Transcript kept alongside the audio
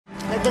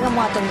Dagdagan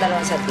mo itong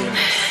dalawang sardinas.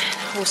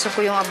 Usap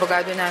ko yung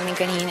abogado namin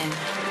kanina.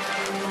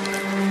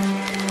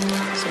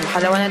 So,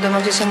 makalawa na doon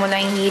magsisimula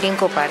yung hearing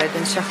ko para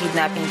dun sa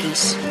kidnapping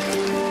case.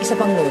 Isa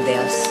pang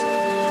noodles.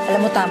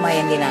 Alam mo, tama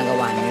yung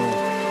ginagawa niyo.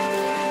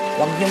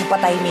 Huwag niyong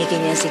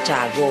patahimikin yan si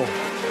Tiago.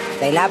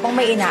 Dahil habang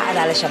may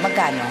inaalala siya,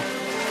 magkano?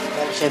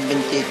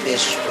 70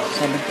 pesos po.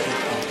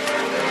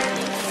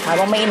 78.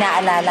 Habang may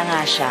inaalala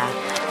nga siya,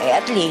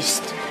 at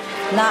least,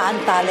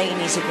 naantala yung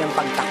inisip niyang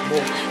pagtakbo.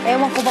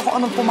 Ewan ko ba kung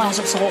anong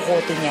pumasok sa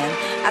kukote niyan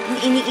at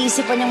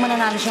iniisip pa niyang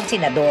mananalo siyang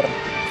senador.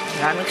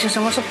 Maraming siyang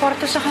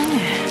sumusuporta sa kanya.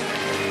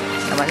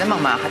 Naman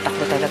namang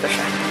makakatakbo talaga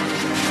siya.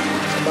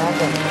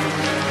 Sabagay.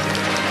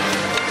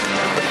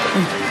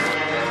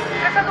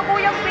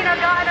 Kasalukuyang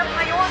pinag-aanap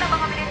ngayon ng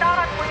mga militar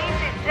at pulis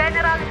si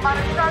General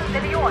Marcial de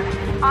Leon.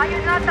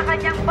 Ayon nga sa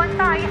kanyang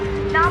bantay,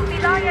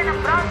 napilayan ang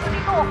braso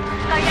nito,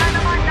 kaya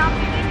naman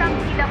napilitang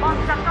ilabas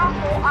sa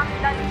kampo ang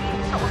dalhin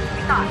sa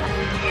ospital.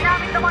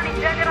 Ginamit naman ni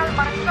General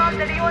Marcial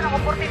de Leon ang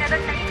oportunidad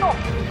na ito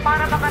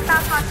para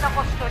makatakas sa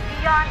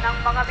kustodiya ng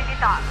mga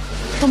militar.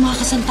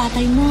 Tumakas ang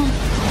tatay mo.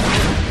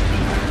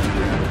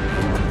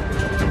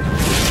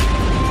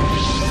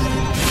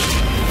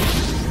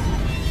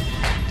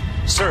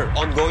 Sir,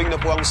 ongoing na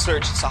po ang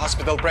search sa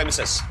hospital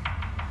premises.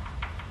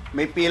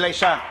 May pilay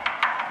siya.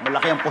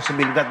 Malaki ang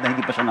posibilidad na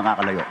hindi pa siya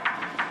nakakalayo.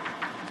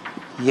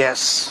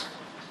 Yes,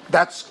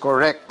 that's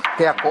correct.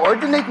 Kaya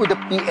coordinate with the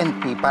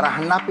PNP para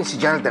hanapin si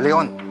General De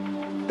Leon.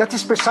 That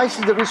is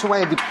precisely the reason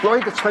why I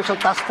deployed the Special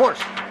Task Force.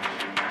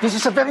 This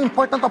is a very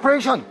important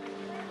operation.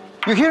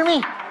 You hear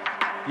me?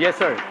 Yes,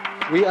 sir.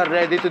 We are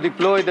ready to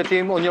deploy the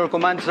team on your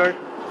command, sir.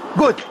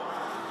 Good.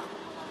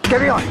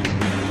 Carry on.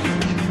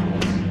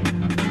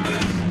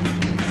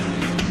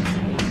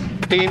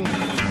 Team,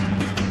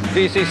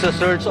 this is a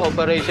search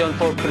operation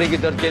for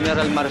Brigadier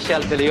General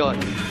Marcial de Leon,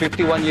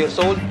 51 years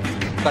old,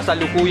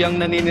 kasalukuyang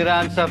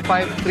naninirahan sa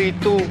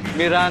 532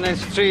 Miranan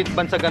Street,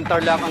 Bansagan,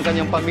 Tarlac ang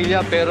kanyang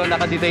pamilya, pero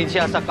nakadetain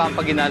siya sa Camp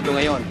Aguinaldo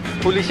ngayon.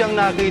 Huli siyang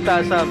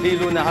nakita sa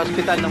Bilo na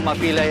hospital ng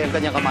mapilay ang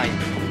kanyang kamay.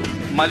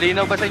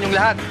 Malinaw ba sa inyong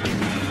lahat?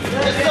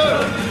 Yes, sir!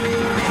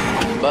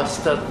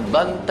 Basta't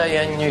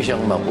bantayan niyo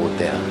siyang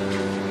mabuti, ha?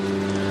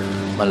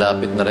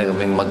 Malapit na rin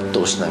kaming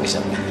magtuos ng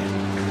isang minute.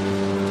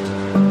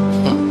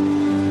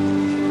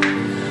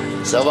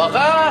 Sa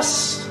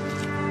wakas,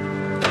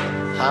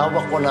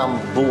 hawak ko na ang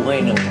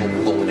buhay ng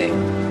gunggong na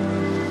yun.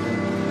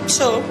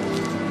 So,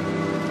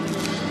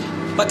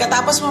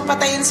 pagkatapos mo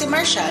patayin si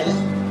Marcial,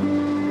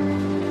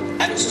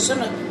 ano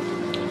susunod?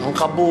 Ang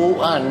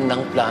kabuuan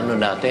ng plano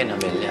natin,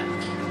 Amelia.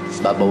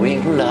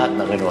 Babawiin ko lahat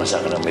ng kinuha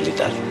sa akin ng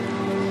militar.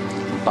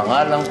 Ang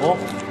pangalan ko,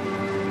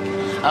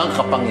 ang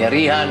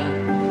kapangyarihan,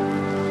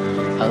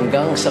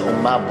 hanggang sa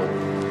umabot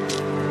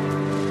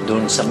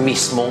doon sa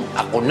mismong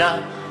ako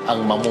na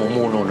ang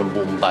mamumuno ng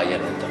buong bayan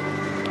nito.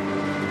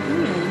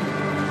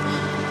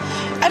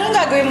 Anong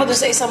gagawin mo doon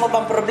sa isa mo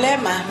pang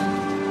problema?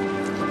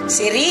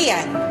 Si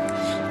Rhian.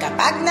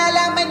 Kapag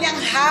nalaman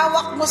niyang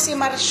hawak mo si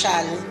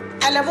Marcial,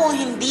 alam mo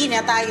hindi na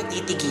tayo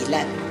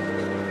titigilan.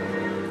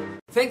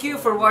 Thank you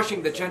for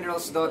watching The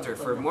General's Daughter.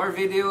 For more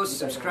videos,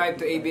 subscribe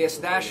to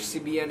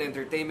ABS-CBN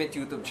Entertainment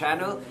YouTube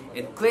channel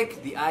and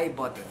click the I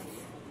button.